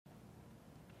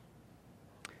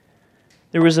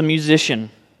There was a musician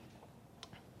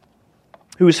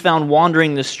who was found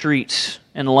wandering the streets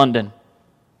in London.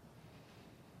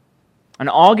 On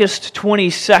August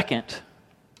 22nd,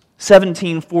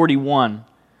 1741,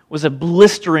 was a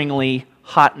blisteringly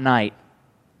hot night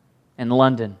in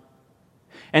London.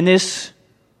 And this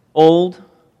old,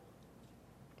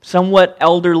 somewhat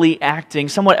elderly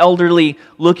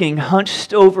looking,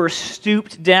 hunched over,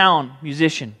 stooped down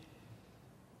musician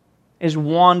is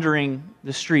wandering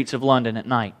the streets of London at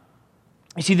night.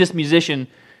 You see, this musician,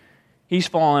 he's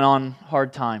fallen on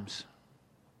hard times.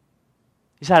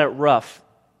 He's had it rough.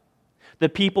 The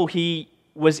people he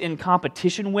was in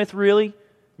competition with, really,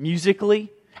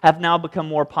 musically, have now become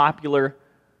more popular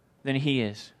than he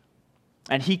is.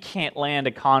 And he can't land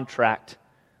a contract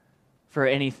for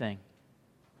anything.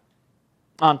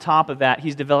 On top of that,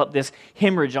 he's developed this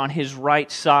hemorrhage on his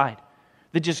right side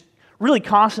that just really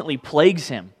constantly plagues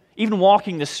him. Even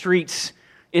walking the streets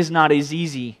is not as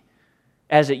easy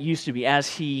as it used to be as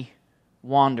he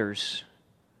wanders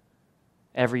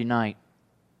every night.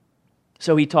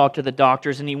 So he talked to the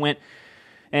doctors and he went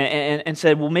and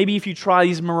said, well, maybe if you try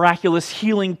these miraculous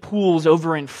healing pools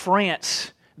over in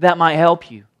France, that might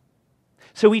help you.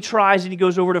 So he tries and he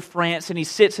goes over to France and he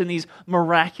sits in these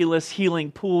miraculous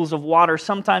healing pools of water,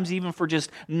 sometimes even for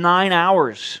just 9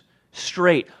 hours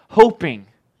straight, hoping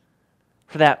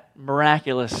for that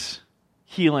miraculous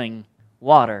healing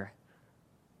water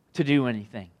to do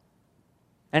anything.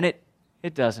 And it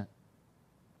doesn't.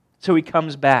 So he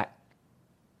comes back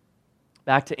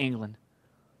to England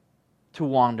to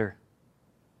wander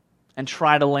and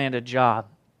try to land a job.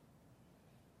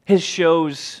 His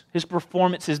shows, his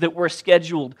performances that were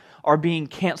scheduled are being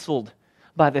canceled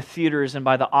by the theaters and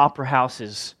by the opera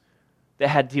houses that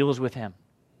had deals with him.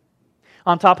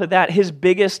 On top of that, his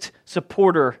biggest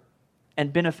supporter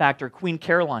and benefactor, Queen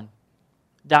Caroline,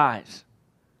 dies.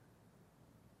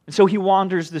 And so he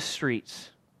wanders the streets,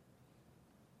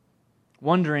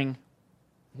 wondering,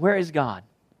 where is God?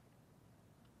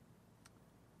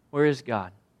 Where is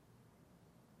God?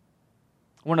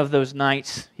 One of those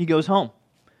nights, he goes home.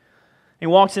 He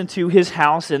walks into his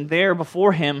house, and there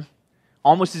before him,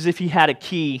 almost as if he had a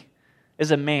key,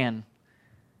 is a man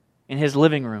in his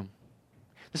living room.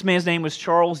 This man's name was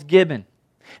Charles Gibbon.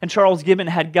 And Charles Gibbon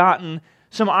had gotten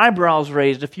some eyebrows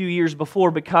raised a few years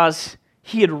before because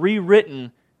he had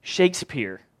rewritten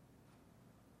Shakespeare.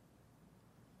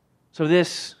 So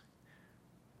this,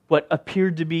 what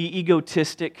appeared to be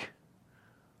egotistic,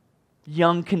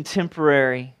 young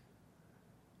contemporary,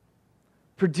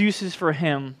 produces for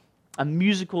him a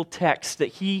musical text that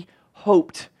he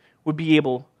hoped would be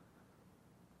able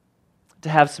to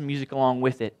have some music along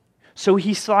with it. So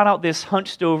he sought out this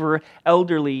hunched over,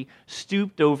 elderly,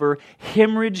 stooped over,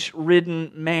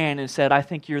 hemorrhage-ridden man and said, I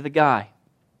think you're the guy.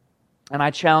 And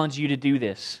I challenge you to do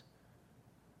this.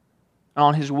 And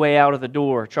on his way out of the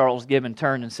door, Charles Gibbon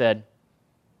turned and said,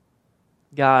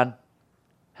 God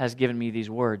has given me these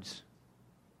words.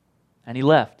 And he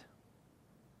left.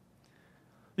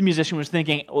 The musician was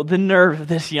thinking, well, the nerve of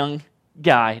this young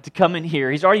guy to come in here.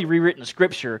 He's already rewritten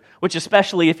Scripture, which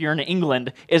especially if you're in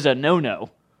England is a no-no.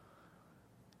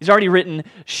 He's already written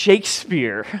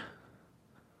Shakespeare.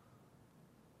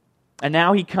 And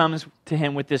now he comes to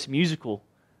him with this musical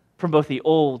from both the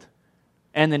Old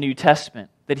and the New Testament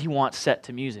that he wants set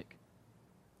to music.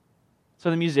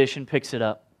 So the musician picks it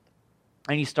up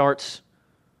and he starts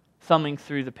thumbing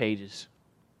through the pages.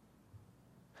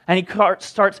 And he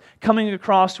starts coming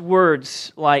across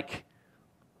words like,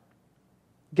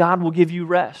 God will give you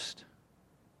rest.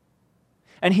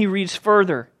 And he reads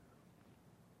further,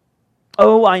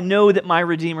 oh, I know that my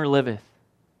Redeemer liveth.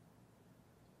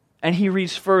 And he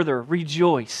reads further,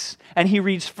 rejoice. And he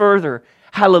reads further,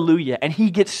 hallelujah. And he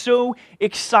gets so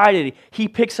excited, he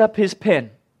picks up his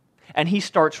pen and he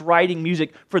starts writing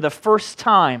music for the first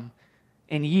time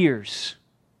in years.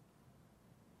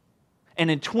 And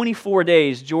in 24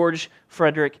 days, George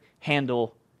Frederick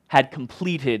Handel had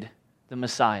completed the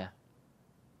Messiah.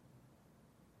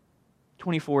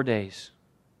 24 days.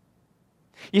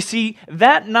 You see,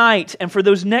 that night and for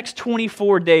those next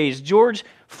 24 days, George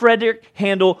Frederick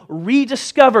Handel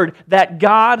rediscovered that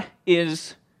God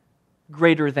is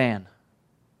greater than.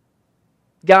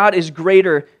 God is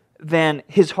greater than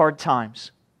his hard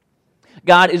times.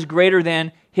 God is greater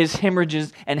than his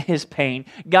hemorrhages and his pain.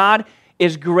 God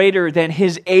is greater than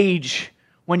his age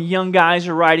when young guys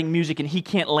are writing music and he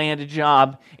can't land a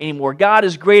job anymore. God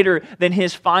is greater than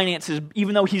his finances,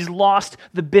 even though he's lost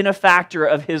the benefactor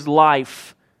of his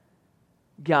life.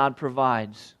 God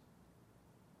provides.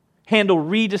 Handel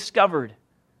rediscovered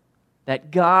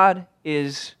that God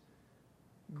is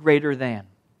greater than.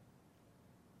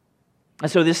 And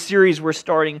so this series we're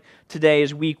starting today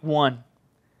is week 1.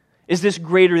 Is this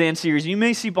greater than series? You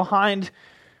may see behind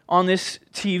on this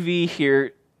TV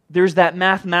here, there's that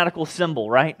mathematical symbol,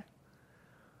 right?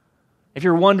 If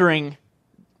you're wondering,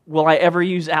 will I ever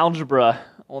use algebra?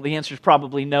 Well, the answer is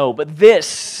probably no. But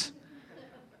this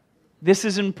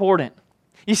is important.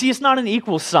 You see, it's not an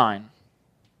equal sign.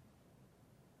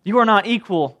 You are not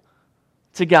equal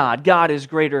to God. God is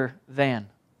greater than.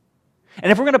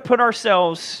 And if we're going to put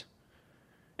ourselves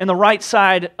in the right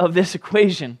side of this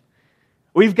equation,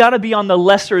 we've got to be on the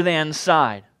lesser than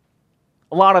side.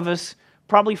 A lot of us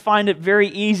probably find it very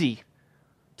easy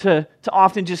to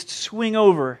often just swing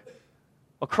over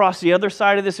across the other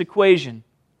side of this equation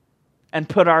and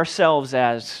put ourselves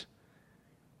as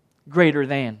greater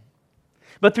than.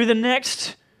 But through the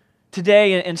next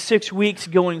today and 6 weeks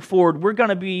going forward, we're going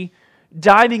to be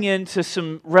diving into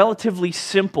some relatively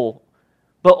simple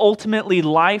but ultimately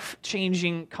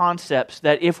life-changing concepts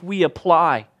that if we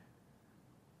apply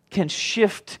can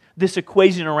shift this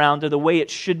equation around to the way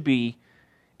it should be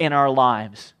in our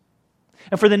lives.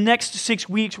 And for the next 6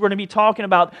 weeks, we're going to be talking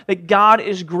about that God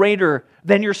is greater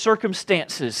than your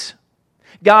circumstances.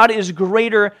 God is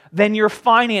greater than your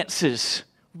finances.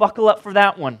 Buckle up for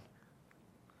that one.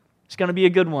 It's going to be a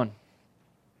good one.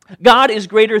 God is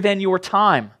greater than your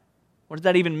time. What does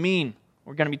that even mean?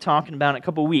 We're going to be talking about it in a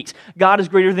couple of weeks. God is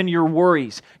greater than your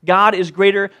worries. God is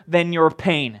greater than your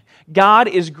pain. God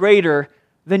is greater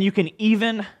than you can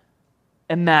even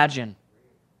imagine.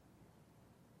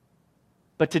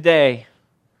 But today,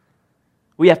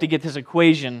 we have to get this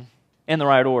equation in the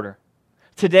right order.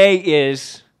 Today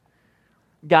is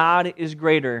God is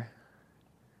greater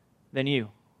than you.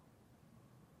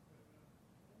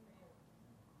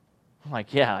 I'm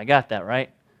like, yeah, I got that,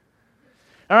 right?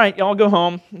 All right, y'all go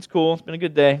home. It's cool. It's been a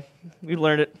good day. We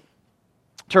learned it.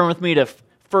 Turn with me to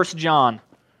 1 John.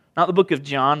 Not the book of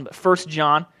John, but 1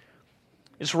 John.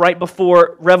 It's right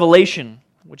before Revelation,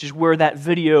 which is where that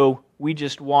video we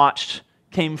just watched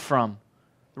came from.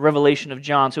 The Revelation of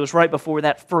John. So it's right before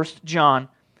that 1 John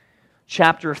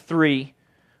chapter 3,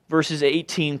 verses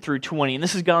 18 through 20. And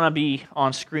this is going to be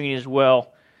on screen as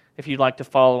well, if you'd like to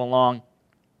follow along.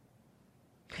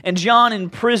 And John in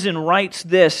prison writes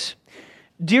this,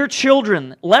 "Dear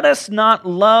children, let us not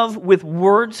love with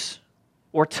words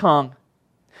or tongue,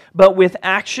 but with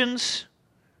actions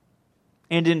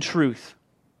and in truth.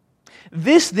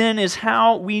 This then is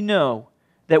how we know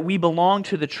that we belong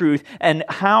to the truth and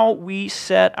how we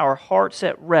set our hearts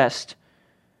at rest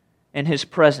in His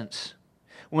presence,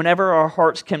 whenever our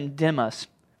hearts condemn us.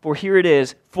 For here it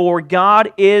is, for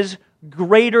God is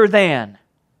greater than."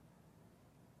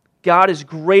 God is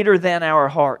greater than our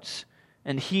hearts,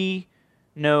 and He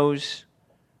knows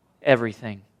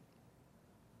everything.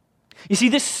 You see,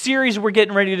 this series we're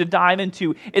getting ready to dive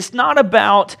into, it's not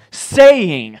about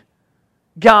saying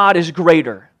God is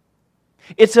greater.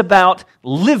 It's about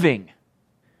living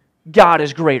God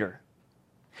is greater.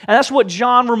 And that's what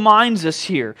John reminds us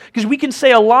here, because we can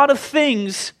say a lot of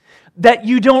things that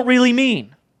you don't really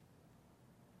mean.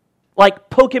 Like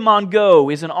Pokemon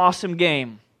Go is an awesome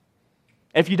game.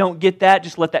 If you don't get that,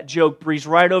 just let that joke breeze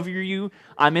right over you.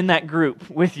 I'm in that group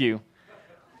with you.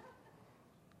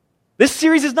 This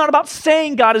series is not about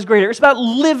saying God is greater. It's about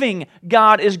living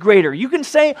God is greater. You can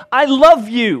say, "I love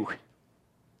you,"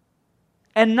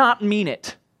 and not mean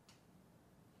it.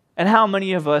 And how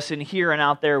many of us in here and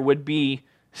out there would be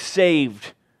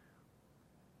saved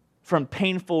from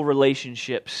painful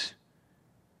relationships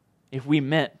if we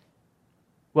meant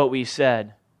what we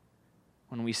said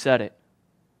when we said it?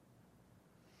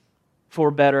 For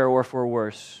better or for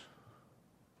worse.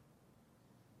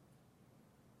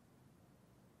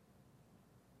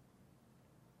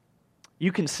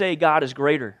 You can say God is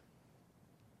greater,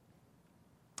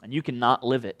 and you cannot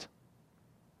live it.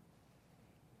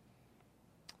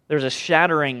 There's a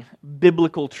shattering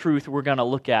biblical truth we're going to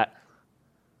look at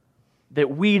that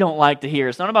we don't like to hear.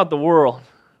 It's not about the world,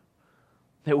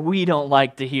 that we don't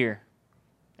like to hear.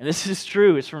 And this is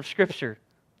true, it's from Scripture.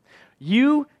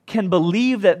 You can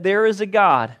believe that there is a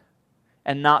God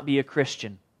and not be a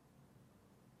Christian.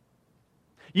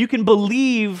 You can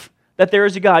believe that there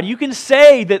is a God. You can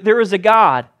say that there is a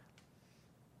God,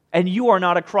 and you are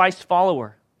not a Christ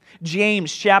follower.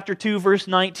 James chapter 2, verse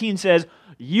 19 says,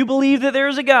 "You believe that there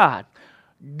is a God.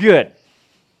 Good.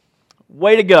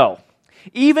 Way to go."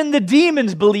 Even the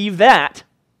demons believe that,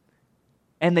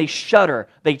 and they shudder,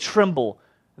 they tremble,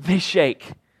 they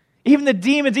shake. Even the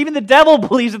demons, even the devil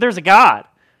believes that there's a God.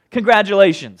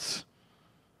 Congratulations.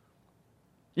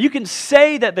 You can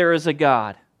say that there is a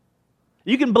God.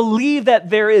 You can believe that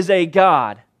there is a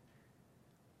God.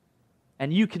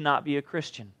 And you cannot be a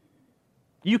Christian.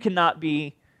 You cannot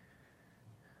be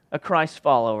a Christ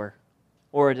follower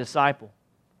or a disciple.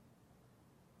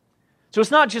 So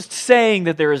it's not just saying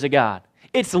that there is a God.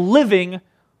 It's living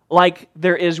like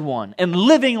there is one. And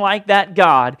living like that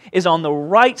God is on the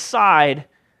right side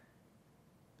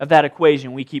of that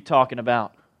equation we keep talking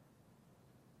about.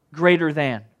 Greater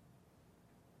than.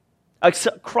 A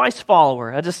Christ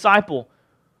follower, a disciple,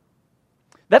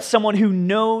 that's someone who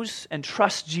knows and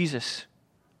trusts Jesus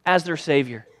as their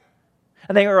Savior.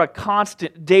 And they are a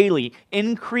constant, daily,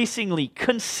 increasingly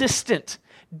consistent,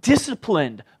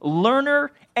 disciplined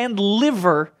learner and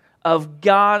liver of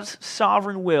God's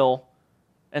sovereign will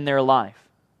in their life.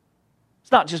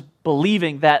 It's not just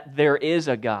believing that there is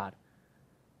a God.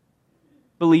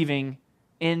 Believing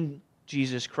in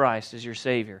Jesus Christ as your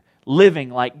Savior. Living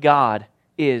like God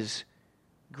is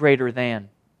greater than.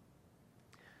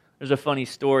 There's a funny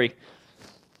story.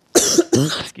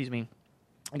 Excuse me.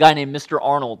 A guy named Mr.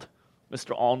 Arnold.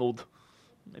 Mr. Arnold.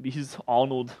 Maybe he's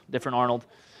Arnold, different Arnold.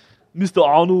 Mr.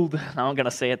 Arnold. I'm not going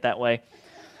to say it that way.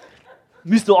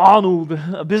 Mr. Arnold,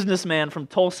 a businessman from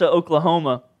Tulsa,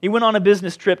 Oklahoma. He went on a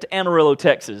business trip to Amarillo,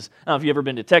 Texas. I don't know if you've ever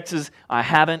been to Texas. I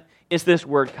haven't. It's this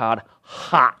word called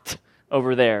hot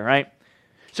over there, right?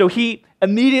 So he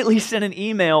immediately sent an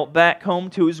email back home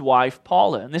to his wife,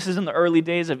 Paula. And this is in the early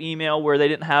days of email where they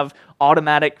didn't have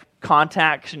automatic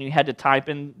contacts and you had to type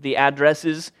in the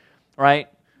addresses, right?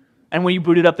 And when you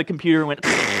booted up the computer, it went...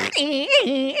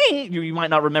 You might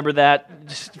not remember that.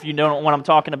 Just if you don't know what I'm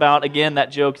talking about, again,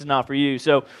 that joke is not for you.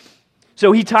 So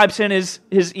he types in his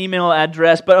email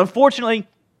address, but unfortunately,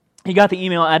 he got the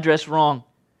email address wrong.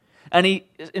 And he,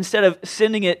 instead of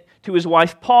sending it to his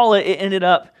wife, Paula, it ended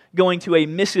up going to a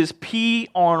Mrs. P.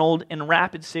 Arnold in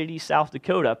Rapid City, South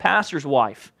Dakota, a pastor's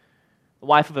wife, the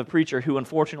wife of a preacher who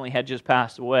unfortunately had just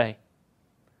passed away.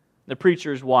 The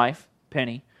preacher's wife,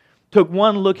 Penny, took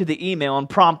one look at the email and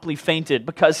promptly fainted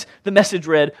because the message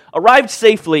read, "Arrived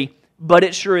safely, but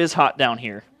it sure is hot down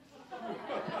here."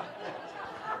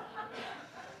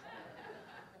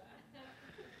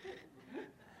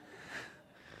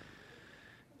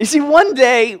 You see, one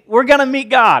day we're going to meet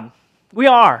God. We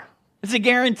are. It's a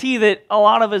guarantee that a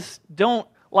lot of us don't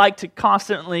like to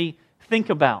constantly think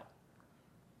about.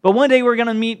 But one day we're going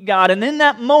to meet God, and in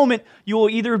that moment, you will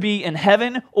either be in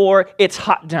heaven or it's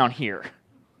hot down here.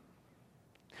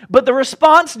 But the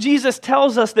response Jesus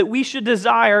tells us that we should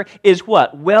desire is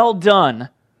what? Well done.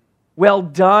 Well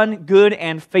done, good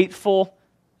and faithful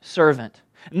servant.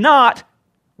 Not,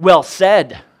 well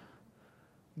said,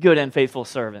 good and faithful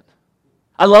servant.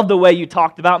 I love the way you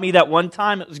talked about me that one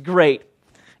time. It was great.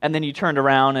 And then you turned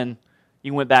around and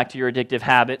you went back to your addictive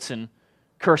habits and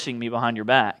cursing me behind your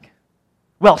back.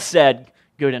 Well said,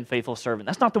 good and faithful servant.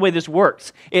 That's not the way this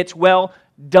works. It's well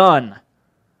done,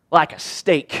 like a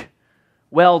steak.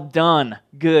 Well done,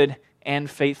 good and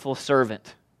faithful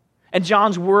servant. And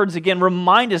John's words again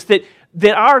remind us that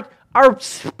our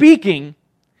speaking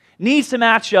needs to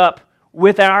match up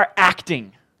with our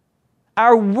acting.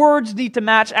 Our words need to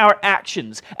match our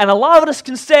actions. And a lot of us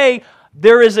can say,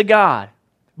 there is a God.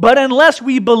 But unless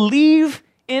we believe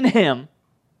in Him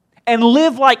and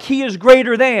live like He is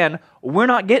greater than, we're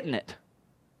not getting it.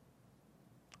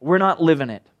 We're not living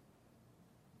it.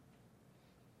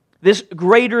 This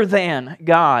greater than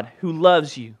God who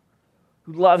loves you,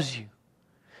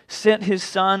 sent His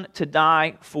Son to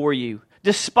die for you.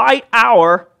 Despite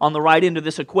our, on the right end of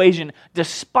this equation,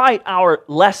 despite our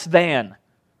less than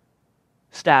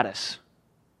status.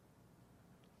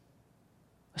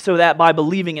 So that by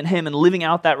believing in Him and living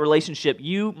out that relationship,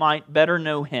 you might better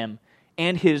know Him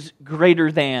and His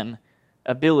greater than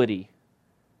ability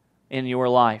in your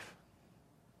life.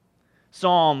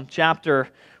 Psalm chapter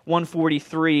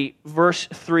 143, verse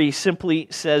 3 simply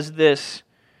says this: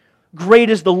 "Great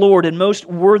is the Lord and most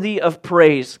worthy of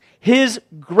praise. His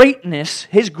greatness,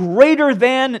 His greater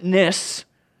than-ness,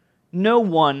 no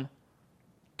one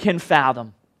can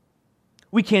fathom."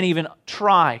 We can't even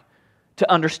try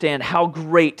to understand how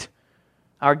great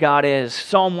our God is.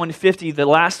 Psalm 150, the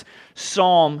last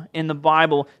psalm in the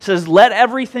Bible, says, "Let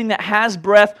everything that has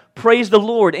breath praise the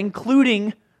Lord,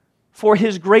 including for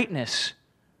His greatness."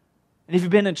 And if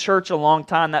you've been in church a long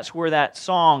time, that's where that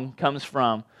song comes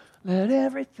from. Let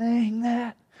everything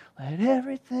that.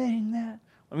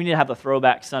 We need to have a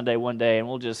throwback Sunday one day, and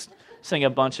we'll just sing a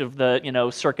bunch of the,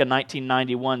 circa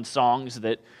 1991 songs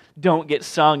that don't get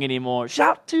sung anymore.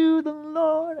 Shout to the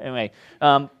Lord. Anyway,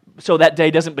 so that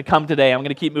day doesn't become today. I'm going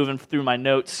to keep moving through my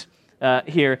notes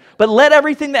here. But let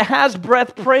everything that has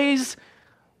breath praise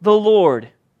the Lord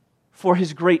for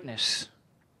His greatness.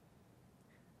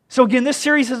 So again, this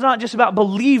series is not just about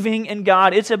believing in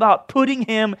God. It's about putting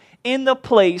Him in the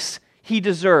place he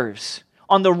deserves,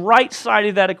 on the right side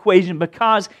of that equation,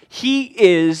 because he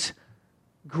is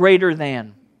greater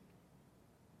than.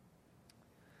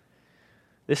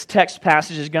 This text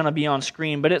passage is going to be on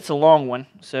screen, but it's a long one,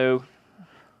 so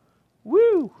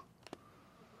woo!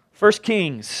 1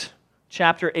 Kings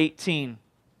chapter 18,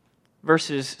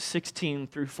 verses 16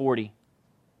 through 40.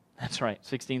 That's right,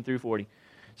 16 through 40.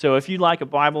 So if you'd like a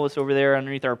Bible, it's over there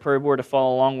underneath our prayer board to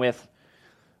follow along with.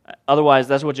 Otherwise,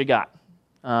 that's what you got.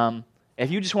 If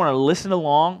you just want to listen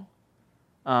along,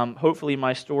 hopefully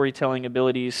my storytelling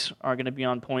abilities are going to be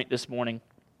on point this morning.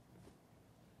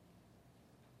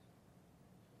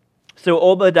 So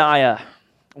Obadiah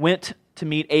went to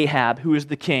meet Ahab, who is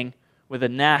the king, with a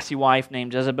nasty wife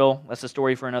named Jezebel. That's a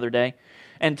story for another day.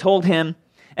 And told him,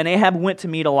 and Ahab went to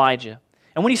meet Elijah.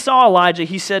 And when he saw Elijah,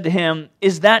 he said to him,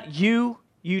 "Is that you,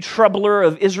 you troubler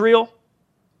of Israel?"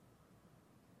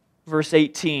 Verse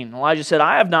 18, Elijah said,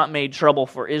 "I have not made trouble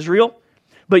for Israel,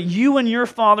 but you and your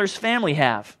father's family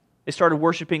have." They started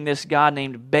worshiping this god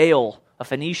named Baal, a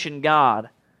Phoenician god,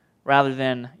 rather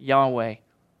than Yahweh.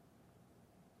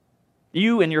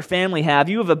 You and your family have.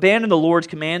 You have abandoned the Lord's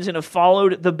commands and have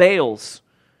followed the Baals.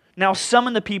 Now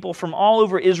summon the people from all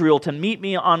over Israel to meet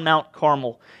me on Mount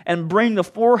Carmel, and bring the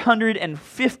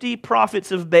 450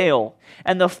 prophets of Baal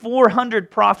and the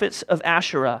 400 prophets of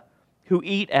Asherah, who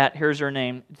eat at, here's her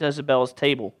name, Jezebel's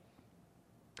table.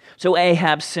 So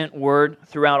Ahab sent word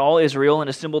throughout all Israel and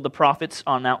assembled the prophets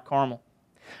on Mount Carmel.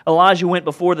 Elijah went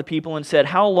before the people and said,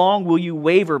 "How long will you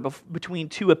waver between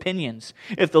two opinions?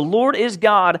 If the Lord is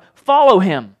God, follow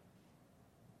him.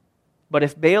 But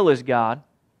if Baal is God,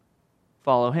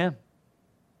 follow him."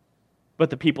 But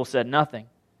the people said nothing.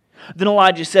 Then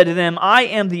Elijah said to them, "I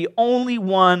am the only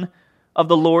one of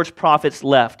the Lord's prophets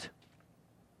left,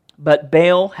 but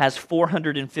Baal has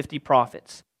 450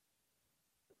 prophets.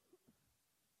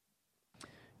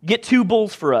 Get 2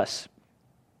 bulls for us.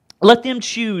 Let them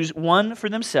choose one for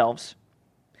themselves,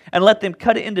 and let them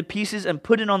cut it into pieces and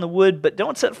put it on the wood, but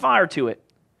don't set fire to it.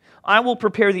 I will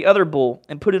prepare the other bull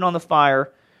and put it on the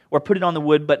fire, or put it on the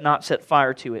wood, but not set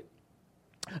fire to it.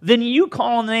 Then you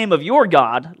call on the name of your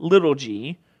God, little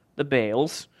g, the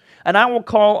Baals, and I will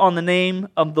call on the name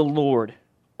of the Lord."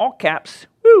 All caps.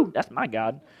 Woo, that's my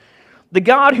God. "The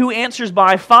God who answers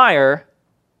by fire,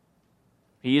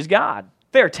 he is God."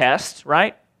 Fair test,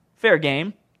 right? Fair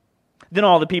game. Then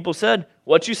all the people said,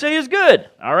 "What you say is good."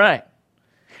 All right.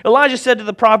 Elijah said to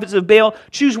the prophets of Baal,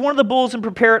 "Choose one of the bulls and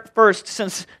prepare it first,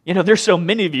 since, there's so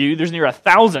many of you, there's near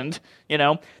 1,000,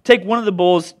 Take one of the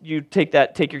bulls, you take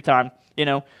your time,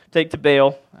 take to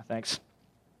Baal." Thanks.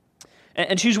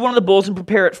 And choose one of the bulls and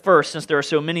prepare it first, since there are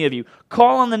so many of you.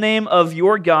 Call on the name of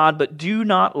your God, but do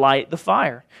not light the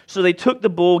fire. So they took the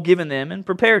bull given them and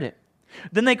prepared it.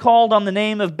 Then they called on the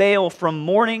name of Baal from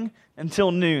morning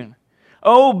until noon.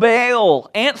 "O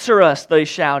Baal, answer us," they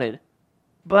shouted.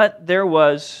 But there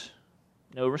was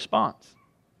no response.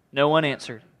 No one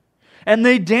answered. And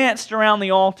they danced around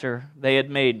the altar they had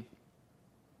made.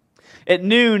 At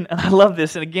noon, and I love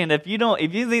this, and again, if you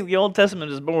think the Old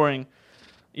Testament is boring,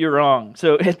 you're wrong.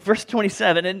 So at verse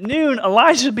 27, at noon,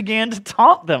 Elijah began to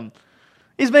taunt them.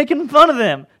 He's making fun of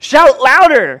them. "Shout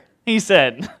louder," he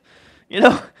said.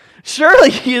 Surely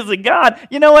he is a God.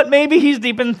 You know what? Maybe he's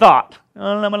deep in thought.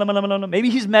 Maybe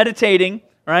he's meditating,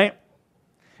 right?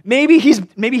 Maybe he's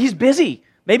busy.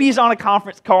 Maybe he's on a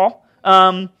conference call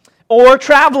or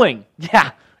traveling.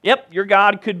 Yeah, yep, your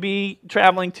God could be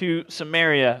traveling to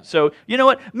Samaria. So, you know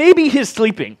what? Maybe he's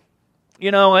sleeping. You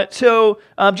know what? So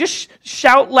just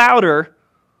shout louder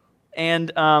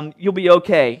and you'll be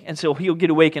okay. And so he'll get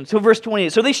awakened. So verse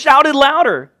 28, so they shouted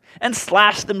louder and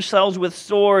slashed themselves with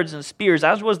swords and spears,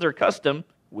 as was their custom.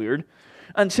 Weird.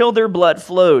 Until their blood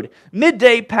flowed.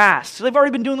 Midday passed. So they've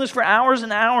already been doing this for hours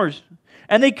and hours.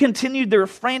 And they continued their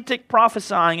frantic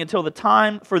prophesying until the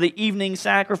time for the evening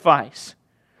sacrifice.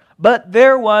 But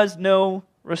there was no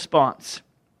response.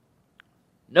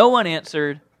 No one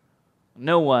answered.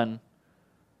 No one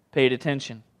paid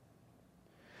attention.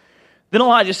 Then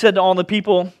Elijah said to all the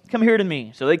people, "Come here to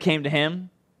me." So they came to him.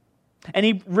 And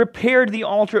he repaired the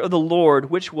altar of the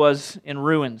Lord, which was in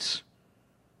ruins,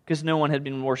 because no one had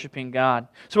been worshiping God.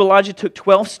 So Elijah took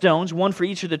 12 stones, one for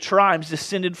each of the tribes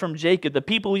descended from Jacob, the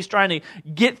people he's trying to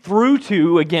get through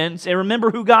to again. And remember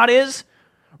who God is?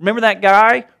 Remember that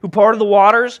guy who parted the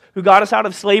waters, who got us out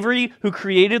of slavery, who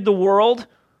created the world,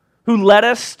 who led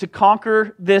us to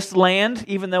conquer this land,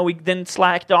 even though we then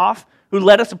slacked off, who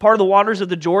led us to part of the waters of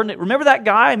the Jordan. Remember that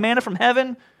guy, manna from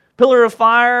heaven, pillar of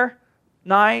fire,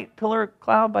 night, pillar of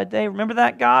cloud by day. Remember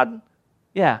that God?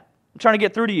 Yeah. I'm trying to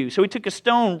get through to you. So he took a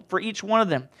stone for each one of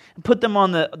them and put them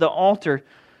on the altar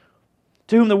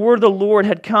to whom the word of the Lord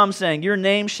had come, saying, Your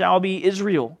name shall be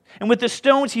Israel. And with the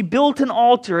stones he built an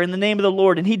altar in the name of the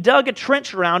Lord, and he dug a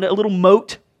trench around it, a little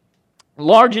moat,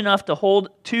 large enough to hold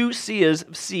 2 seahs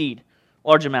of seed.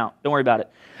 Large amount, don't worry about it.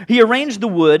 He arranged the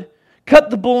wood,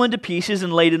 cut the bull into pieces,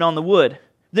 and laid it on the wood.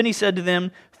 Then he said to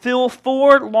them, Fill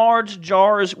 4 large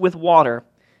jars with water,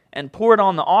 and pour it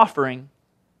on the offering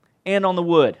and on the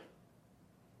wood.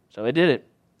 So they did it.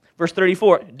 Verse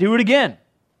 34, Do it again,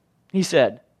 he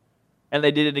said. And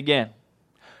they did it again.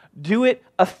 Do it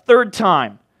a 3rd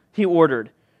time, he ordered.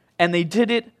 And they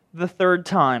did it the 3rd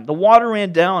time. The water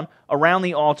ran down around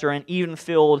the altar and even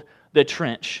filled the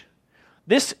trench.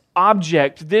 This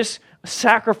object, this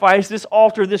sacrifice, this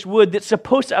altar, this wood that's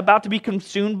about to be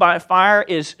consumed by a fire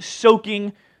is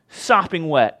soaking, sopping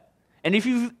wet. And if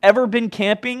you've ever been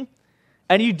camping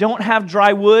and you don't have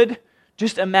dry wood,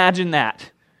 just imagine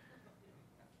that.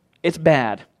 It's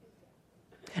bad.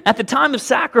 At the time of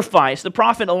sacrifice, the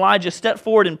prophet Elijah stepped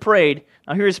forward and prayed.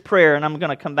 Now here's his prayer, and I'm going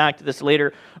to come back to this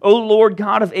later. O Lord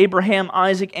God of Abraham,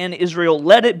 Isaac, and Israel,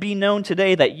 let it be known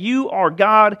today that you are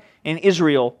God in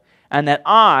Israel, and that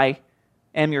I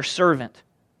am your servant,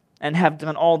 and have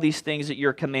done all these things at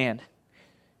your command.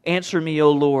 Answer me,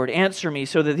 O Lord, answer me,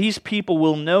 so that these people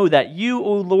will know that you,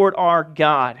 O Lord, are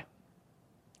God,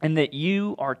 and that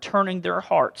you are turning their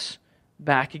hearts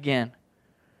back again.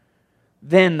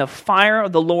 Then the fire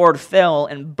of the Lord fell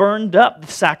and burned up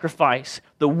the sacrifice,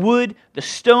 the wood, the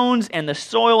stones, and the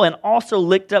soil, and also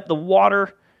licked up the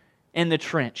water in the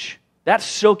trench. That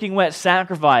soaking wet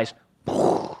sacrifice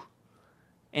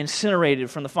incinerated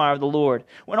from the fire of the Lord.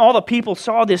 When all the people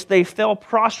saw this, they fell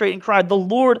prostrate and cried, The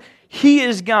Lord, He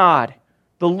is God.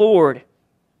 The Lord,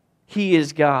 He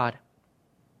is God.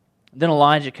 Then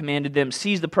Elijah commanded them,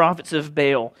 Seize the prophets of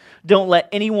Baal. Don't let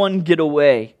anyone get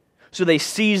away. So they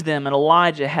seized them, and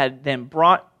Elijah had them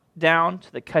brought down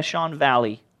to the Kishon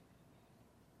Valley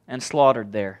and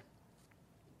slaughtered there.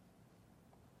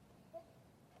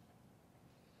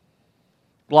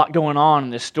 A lot going on in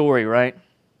this story, right?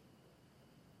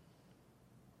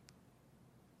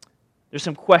 There's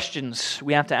some questions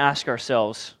we have to ask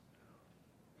ourselves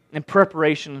in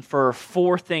preparation for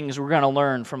 4 things we're going to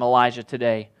learn from Elijah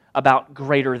today about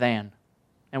greater than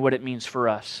and what it means for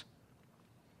us.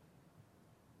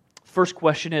 First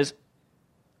question is,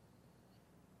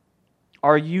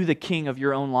 are you the king of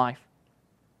your own life?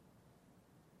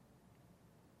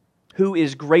 Who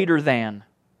is greater than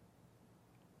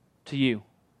to you?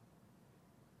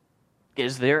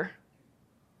 Is there?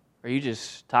 Or are you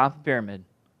just top of the pyramid?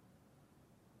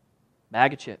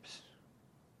 Bag of chips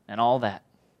and all that.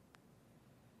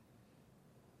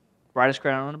 Brightest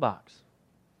crown in the box.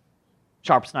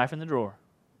 Sharpest knife in the drawer.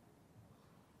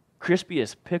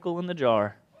 Crispiest pickle in the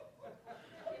jar.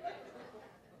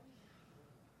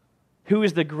 Who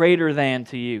is the greater than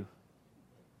to you?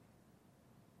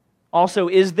 Also,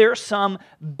 is there some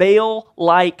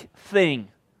Baal-like thing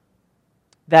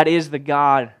that is the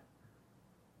God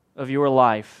of your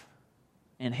life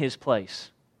in His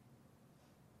place?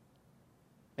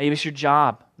 Maybe it's your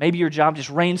job. Maybe your job just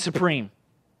reigns supreme.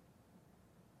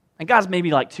 And God's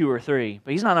maybe like 2 or 3,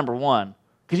 but He's not number 1.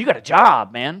 Because you got a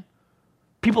job, man.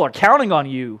 People are counting on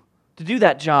you to do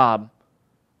that job.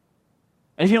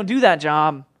 And if you don't do that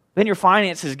job, then your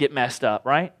finances get messed up,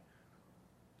 right?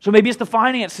 So maybe it's the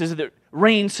finances that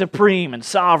reign supreme and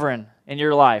sovereign in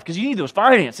your life. Because you need those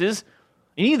finances.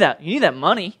 You need that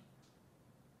money.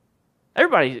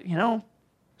 Everybody,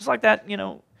 it's like that,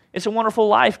 It's a Wonderful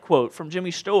Life quote from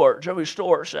Jimmy Stewart. Jimmy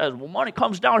Stewart says, well, money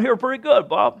comes down here pretty good,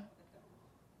 Bob.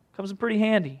 Comes in pretty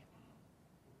handy.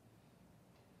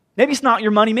 Maybe it's not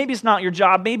your money. Maybe it's not your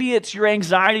job. Maybe it's your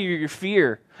anxiety or your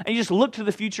fear. And you just look to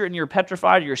the future and you're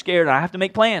petrified or you're scared and I have to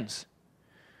make plans.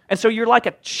 And so you're like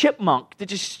a chipmunk that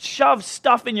just shoves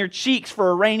stuff in your cheeks for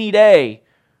a rainy day.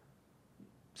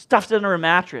 Stuffed under a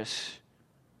mattress.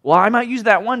 Well, I might use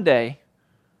that one day.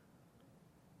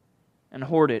 And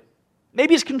hoard it.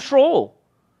 Maybe it's control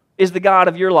is the God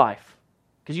of your life.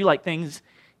 Because you like things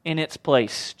in its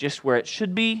place, just where it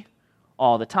should be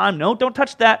all the time. No, don't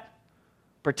touch that.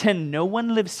 Pretend no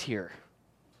one lives here,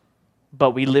 but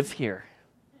we live here.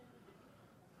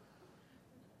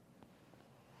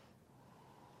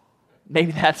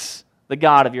 Maybe that's the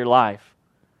God of your life.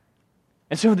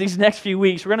 And so these next few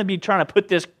weeks, we're going to be trying to put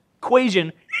this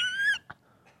equation,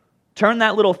 turn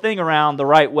that little thing around the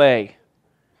right way,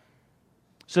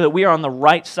 so that we are on the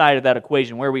right side of that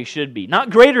equation, where we should be. Not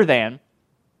greater than,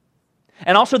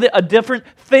 and also that a different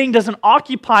thing doesn't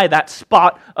occupy that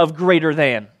spot of greater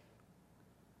than.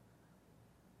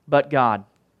 But God.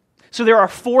 So there are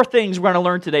 4 things we're going to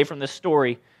learn today from this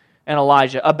story and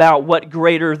Elijah about what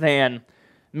greater than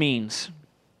means.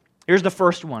 Here's the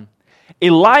first one.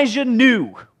 Elijah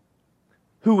knew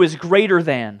who was greater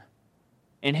than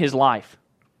in his life.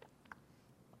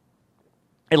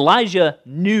 Elijah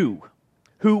knew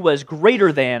who was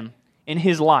greater than in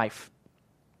his life.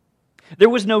 There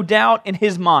was no doubt in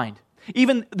his mind.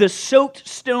 Even the soaked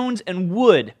stones and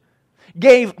wood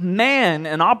gave man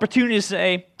an opportunity to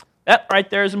say, that right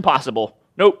there is impossible.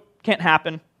 Nope, can't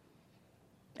happen.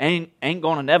 Ain't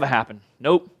going to never happen.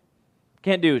 Nope,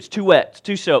 can't do it. It's too wet, it's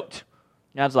too soaked.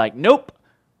 God's like, nope,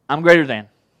 I'm greater than.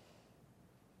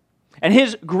 And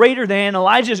his greater than,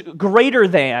 Elijah's greater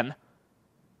than,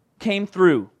 came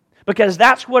through. Because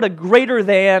that's what a greater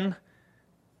than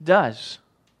does.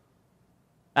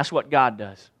 That's what God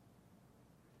does.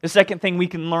 The second thing we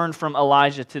can learn from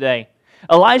Elijah today.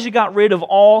 Elijah got rid of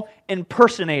all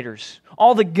impersonators,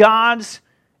 all the gods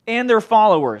and their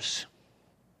followers.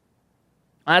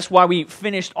 That's why we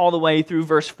finished all the way through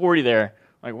verse 40 there.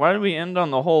 Like, why did we end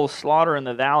on the whole slaughter in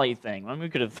the valley thing? Well, we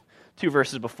could have 2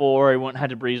 verses before, we wouldn't have had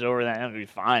to breeze over that, it would be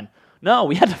fine. No,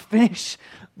 we had to finish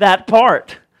that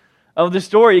part of the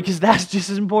story because that's just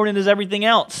as important as everything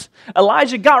else.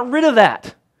 Elijah got rid of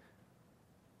that.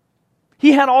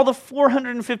 He had all the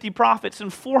 450 prophets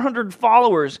and 400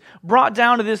 followers brought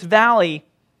down to this valley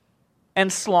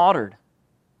and slaughtered.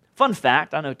 Fun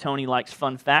fact, I know Tony likes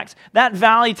fun facts, that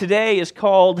valley today is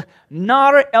called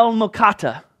Nar el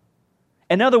Mokata.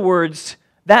 In other words,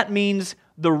 that means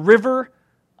the river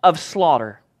of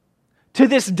slaughter. To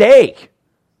this day,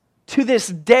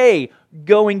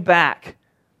 going back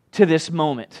to this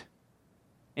moment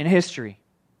in history.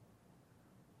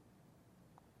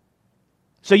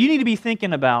 So you need to be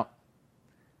thinking about,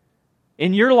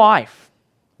 in your life,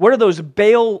 what are those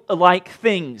Baal-like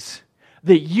things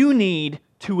that you need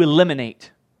to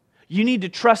eliminate? You need to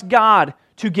trust God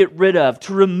to get rid of,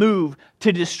 to remove,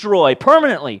 to destroy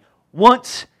permanently,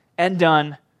 once and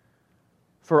done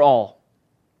for all.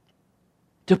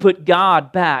 To put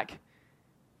God back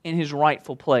in His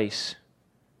rightful place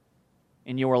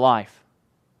in your life.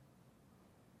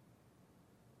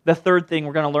 The third thing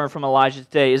we're going to learn from Elijah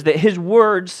today is that his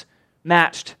words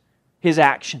matched his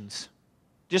actions.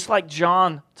 Just like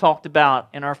John talked about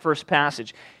in our first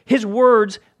passage. His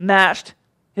words matched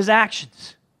his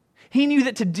actions. He knew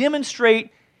that to demonstrate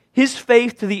his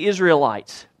faith to the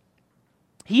Israelites,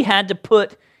 he had to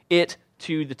put it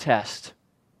to the test.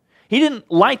 He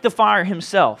didn't light the fire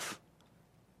himself,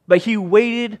 but he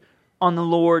waited on the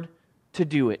Lord to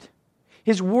do it.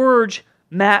 His words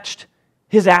matched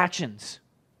his actions.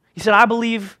 He said, I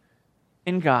believe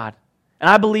in God, and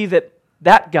I believe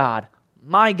that God,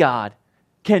 my God,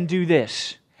 can do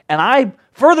this. And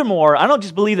furthermore, I don't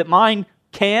just believe that mine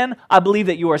can, I believe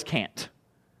that yours can't.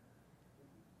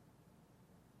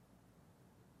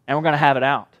 And we're going to have it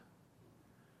out.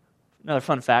 Another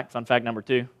fun fact number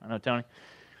 2. I know, Tony.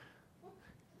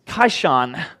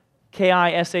 Kishon,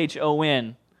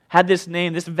 Kishon, had this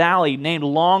name, this valley, named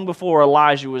long before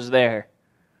Elijah was there.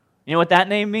 You know what that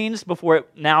name means before it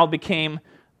now became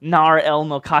Nar el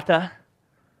Mokata?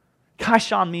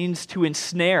 Kishon means to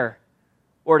ensnare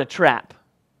or to trap.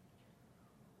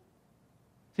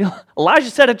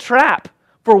 Elijah set a trap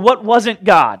for what wasn't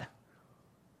God.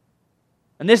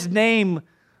 And this name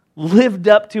lived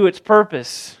up to its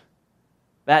purpose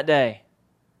that day.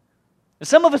 And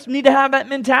some of us need to have that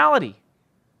mentality.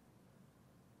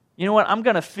 You know what? I'm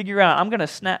going to figure out, I'm going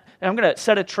to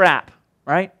set a trap,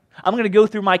 right? I'm going to go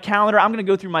through my calendar. I'm going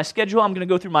to go through my schedule. I'm going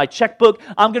to go through my checkbook.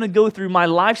 I'm going to go through my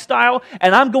lifestyle,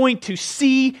 and I'm going to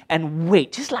see and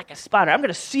wait, just like a spider. I'm going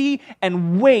to see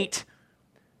and wait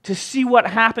to see what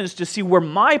happens, to see where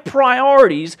my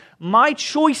priorities, my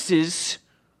choices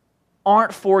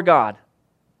aren't for God.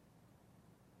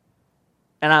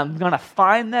 And I'm going to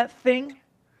find that thing,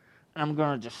 and I'm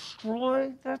going to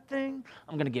destroy that thing.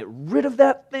 I'm going to get rid of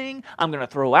that thing. I'm going to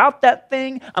throw out that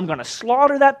thing. I'm going to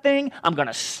slaughter that thing. I'm going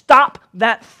to stop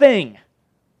that thing.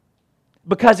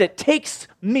 Because it takes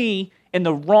me in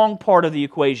the wrong part of the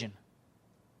equation.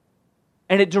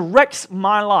 And it directs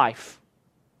my life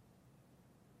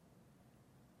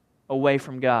away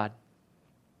from God.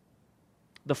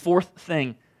 The fourth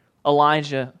thing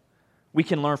we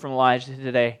can learn from Elijah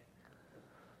today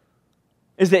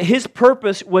is that his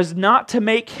purpose was not to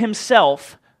make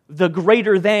himself the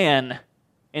greater than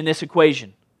in this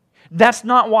equation. That's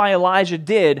not why Elijah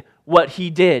did what he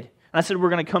did. And I said we're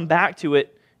going to come back to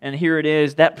it, and here it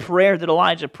is. That prayer that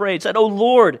Elijah prayed said, "O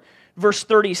Lord," verse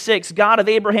 36, "God of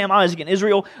Abraham, Isaac, and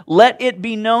Israel, let it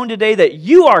be known today that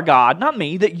you are God," not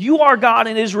me, "that you are God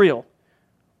in Israel,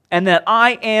 and that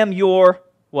I am your,"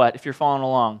 what, if you're following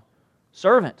along?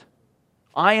 "Servant.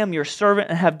 I am your servant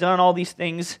and have done all these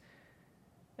things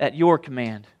at your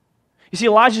command." You see,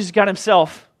 Elijah's got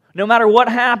himself, no matter what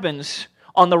happens,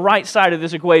 on the right side of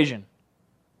this equation,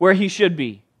 where he should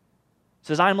be. He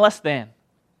says, I'm less than.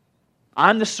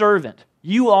 I'm the servant.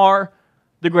 You are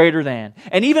the greater than.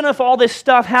 And even if all this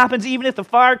stuff happens, even if the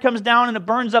fire comes down and it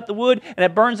burns up the wood, and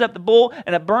it burns up the bull,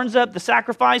 and it burns up the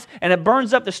sacrifice, and it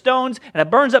burns up the stones, and it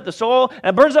burns up the soil, and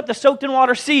it burns up the soaked in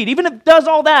water seed, even if it does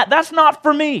all that, that's not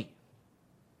for me.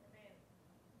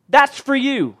 That's for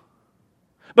you.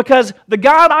 Because the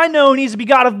God I know needs to be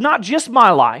God of not just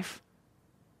my life,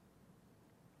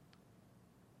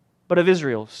 but of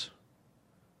Israel's.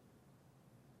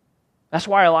 That's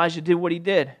why Elijah did what he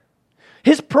did.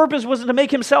 His purpose wasn't to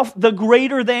make himself the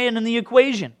greater than in the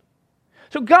equation.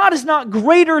 So God is not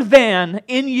greater than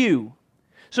in you,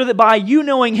 so that by you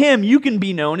knowing Him, you can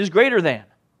be known as greater than.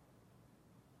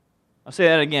 I'll say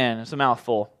that again, it's a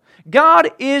mouthful. God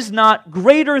is not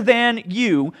greater than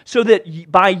you, so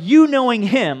that by you knowing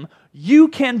Him, you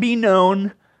can be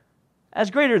known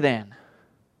as greater than.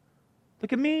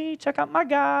 Look at me, check out my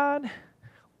God.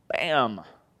 Bam.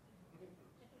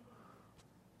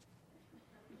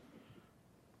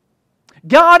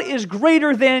 God is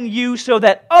greater than you so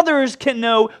that others can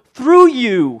know through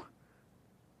you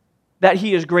that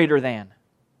He is greater than.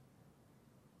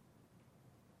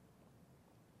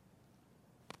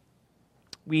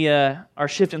 We are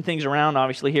shifting things around,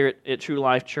 obviously, here at True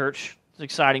Life Church. It's an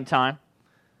exciting time.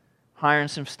 Hiring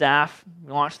some staff.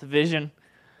 We launched the vision.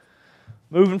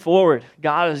 Moving forward.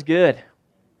 God is good.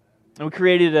 And we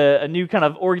created a new kind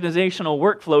of organizational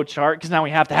workflow chart, because now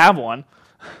we have to have one,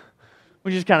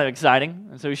 which is kind of exciting.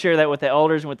 And so we share that with the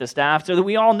elders and with the staff so that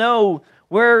we all know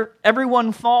where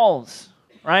everyone falls,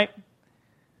 right?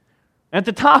 And at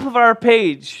the top of our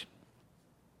page,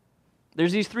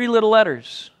 there's these three little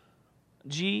letters.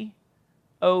 G-O-D.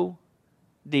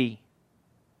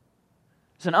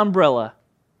 It's an umbrella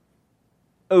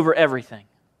over everything.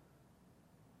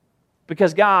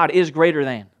 Because God is greater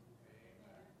than.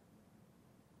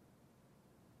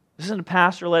 This isn't a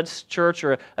pastor-led church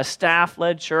or a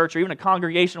staff-led church or even a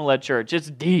congregational-led church. It's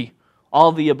D, all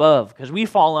of the above, because we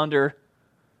fall under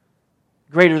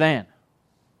greater than.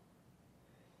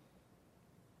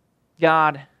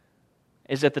 God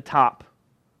is at the top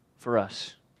for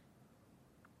us.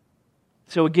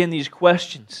 So again, these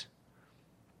questions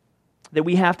that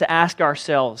we have to ask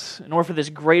ourselves in order for this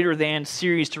greater than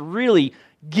series to really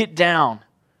get down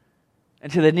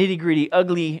into the nitty-gritty,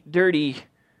 ugly, dirty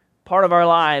part of our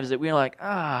lives that we're like,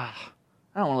 I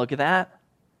don't want to look at that.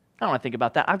 I don't want to think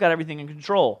about that. I've got everything in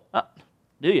control.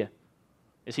 Do you?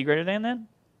 Is He greater than then?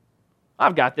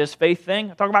 I've got this faith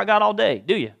thing. I talk about God all day.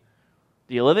 Do you?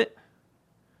 Do you live it?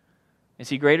 Is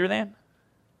He greater than?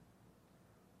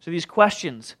 So these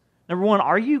questions. Number one,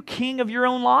 are you king of your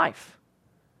own life?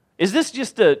 Is this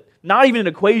just not even an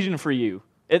equation for you?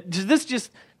 Does this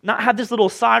just not have this little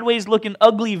sideways looking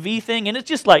ugly V thing and it's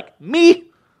just like,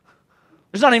 me?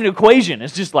 There's not even an equation.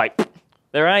 It's just like,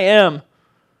 there I am.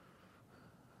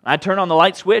 I turned on the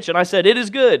light switch and I said, it is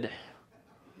good.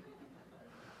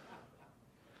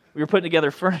 We were putting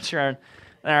together furniture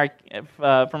from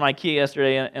IKEA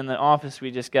yesterday in the office.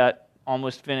 We just got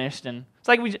almost finished. And it's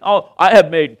like, I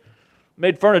have made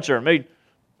furniture.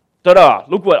 Ta-da,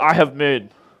 look what I have made.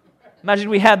 Imagine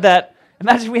we had that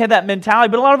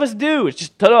mentality, but a lot of us do. It's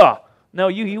just ta-da. No,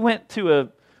 you went to a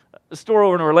store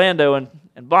over in Orlando and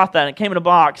bought that, and it came in a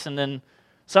box, and then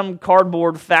some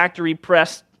cardboard factory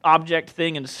press object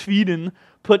thing in Sweden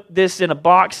put this in a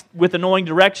box with annoying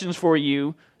directions for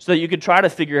you so that you could try to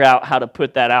figure out how to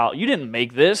put that out. You didn't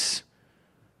make this.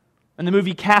 In the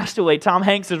movie Castaway, Tom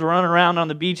Hanks is running around on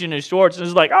the beach in his shorts and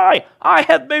is like, I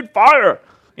have made fire.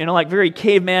 Like very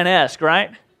caveman-esque,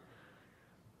 right?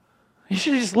 You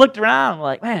should have just looked around and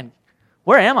like, man,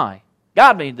 where am I?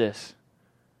 God made this.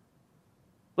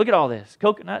 Look at all this.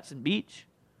 Coconuts and beach.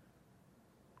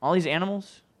 All these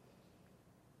animals.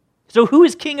 So who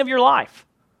is king of your life?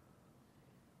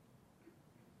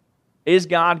 Is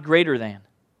God greater than?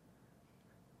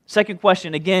 Second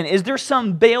question, again, is there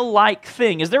some Baal-like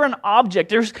thing? Is there an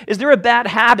object? Is there a bad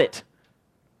habit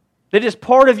that is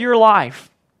part of your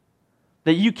life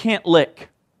that you can't lick?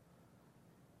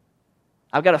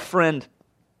 I've got a friend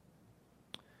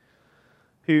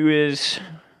who is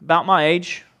about my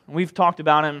age. We've talked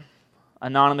about him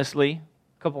anonymously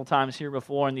a couple of times here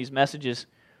before in these messages.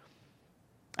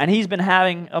 And he's been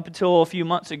having, up until a few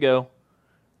months ago,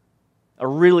 a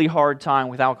really hard time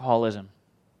with alcoholism.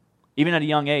 Even at a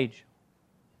young age.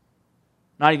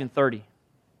 Not even 30.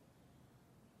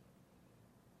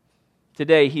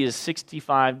 Today, he is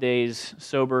 65 days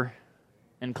sober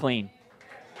and clean.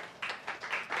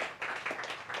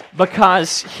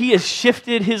 because he has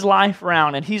shifted his life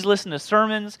around and he's listened to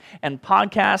sermons and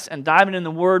podcasts and diving in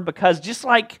the Word because just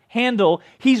like Handel,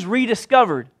 he's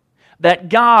rediscovered that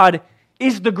God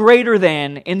is the greater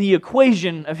than in the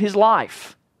equation of his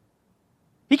life.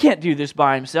 He can't do this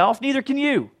by himself, neither can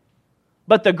you.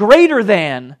 But the greater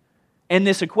than in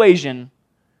this equation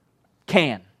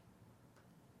can.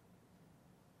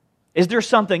 Is there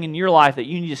something in your life that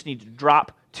you just need to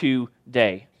drop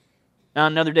today?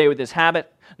 Not another day with this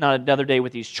habit, not another day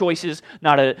with these choices,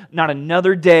 not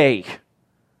another day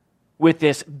with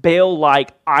this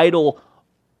Baal-like idol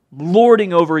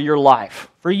lording over your life.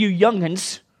 For you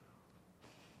youngins,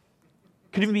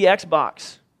 could even be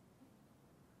Xbox.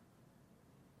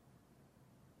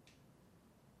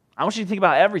 I want you to think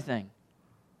about everything.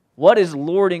 What is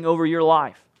lording over your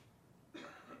life?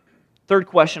 Third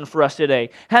question for us today.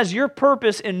 Has your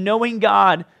purpose in knowing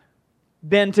God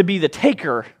been to be the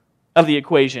taker of the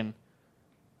equation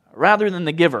rather than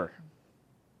the giver?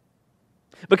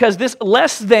 Because this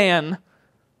less than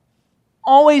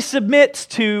always submits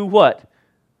to what?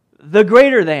 The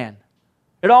greater than.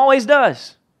 It always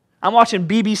does. I'm watching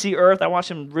BBC Earth. I watch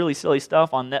some really silly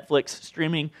stuff on Netflix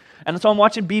streaming. And so I'm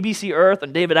watching BBC Earth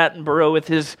and David Attenborough with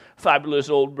his fabulous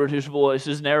old British voice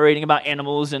is narrating about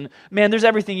animals. And man, there's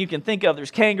everything you can think of.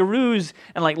 There's kangaroos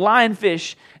and like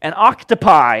lionfish and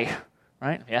octopi.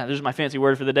 Right? Yeah, there's my fancy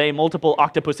word for the day. Multiple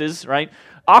octopuses, right?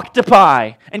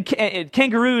 Octopi and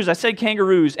kangaroos. I said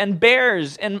kangaroos and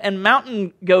bears and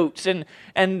mountain goats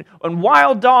and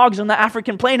wild dogs on the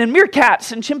African plain and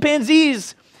meerkats and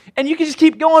chimpanzees. And you can just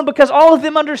keep going because all of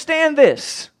them understand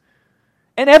this.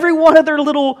 And every one of their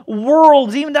little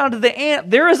worlds, even down to the ant,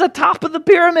 there is a top of the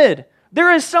pyramid.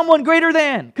 There is someone greater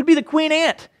than. Could be the queen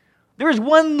ant. There is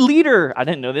one leader. I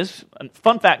didn't know this.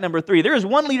 Fun fact number 3. There is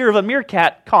one leader of a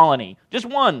meerkat colony. Just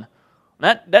one.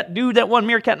 That dude, that one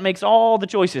meerkat makes all the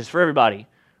choices for everybody.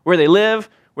 Where they live,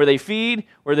 where they feed,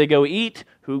 where they go eat.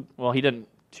 He doesn't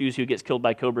choose who gets killed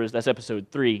by cobras. That's episode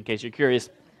 3, in case you're curious.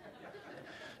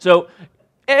 So,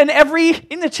 in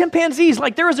the chimpanzees,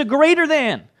 like there is a greater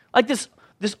than. Like this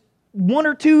one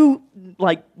or two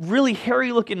like really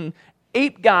hairy looking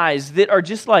ape guys that are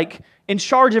just like in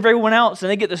charge of everyone else, and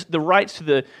they get the rights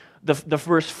to the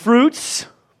first fruits,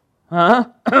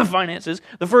 finances.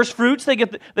 The first fruits, they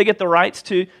get the rights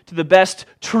to the best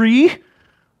tree.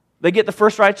 They get the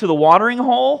first right to the watering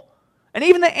hole, and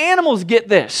even the animals get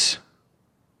this.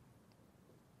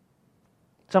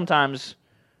 Sometimes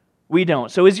we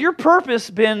don't. So has your purpose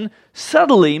been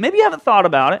subtly, maybe you haven't thought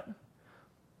about it,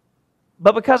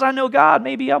 but because I know God,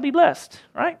 maybe I'll be blessed,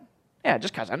 right? Yeah,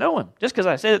 just because I know Him. Just because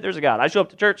I say that there's a God. I show up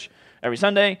to church every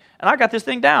Sunday, and I got this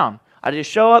thing down. I just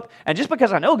show up, and just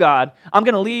because I know God, I'm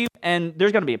going to leave, and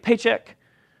there's going to be a paycheck,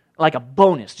 like a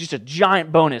bonus, just a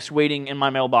giant bonus waiting in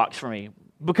my mailbox for me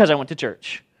because I went to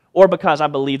church, or because I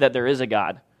believe that there is a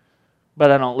God, but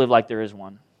I don't live like there is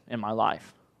one in my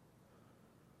life.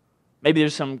 Maybe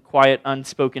there's some quiet,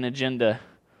 unspoken agenda.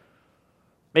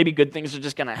 Maybe good things are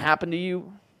just going to happen to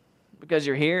you because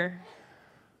you're here.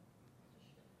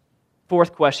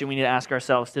 Fourth question we need to ask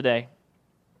ourselves today.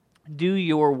 Do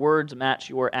your words match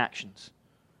your actions?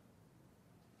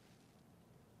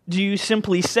 Do you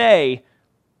simply say,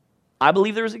 I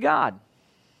believe there is a God,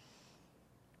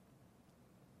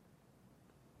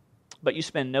 but you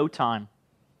spend no time,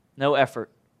 no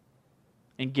effort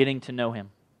in getting to know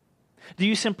Him? Do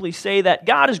you simply say that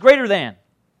God is greater than?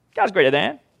 God's greater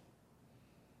than.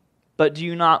 But do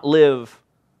you not live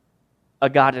a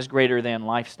God is greater than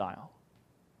lifestyle?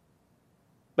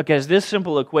 Because this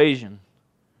simple equation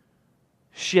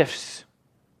shifts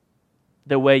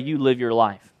the way you live your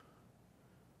life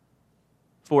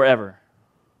forever.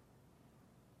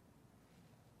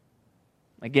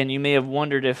 Again, you may have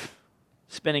wondered if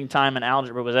spending time in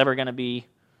algebra was ever going to be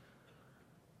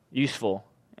useful.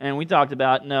 And we talked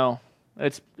about, no,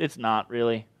 it's not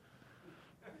really.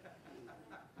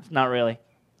 It's not really.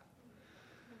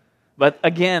 But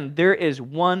again, there is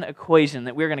one equation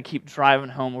that we're going to keep driving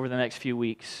home over the next few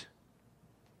weeks.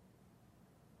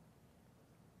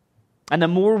 And the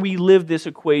more we live this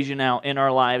equation out in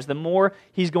our lives, the more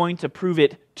He's going to prove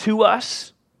it to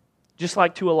us, just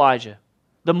like to Elijah.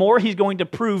 The more He's going to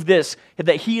prove this,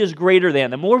 that He is greater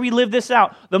than. The more we live this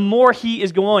out, the more He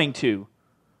is going to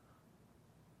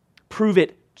prove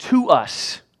it to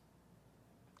us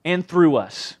and through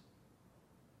us.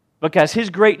 Because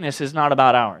His greatness is not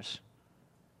about ours.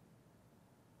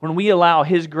 When we allow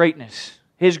His greatness,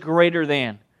 His greater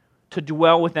than, to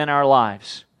dwell within our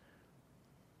lives,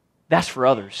 that's for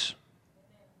others.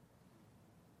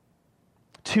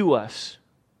 To us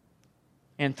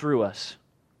and through us.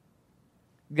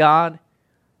 God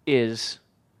is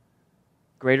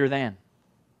greater than.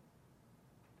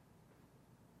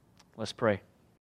 Let's pray.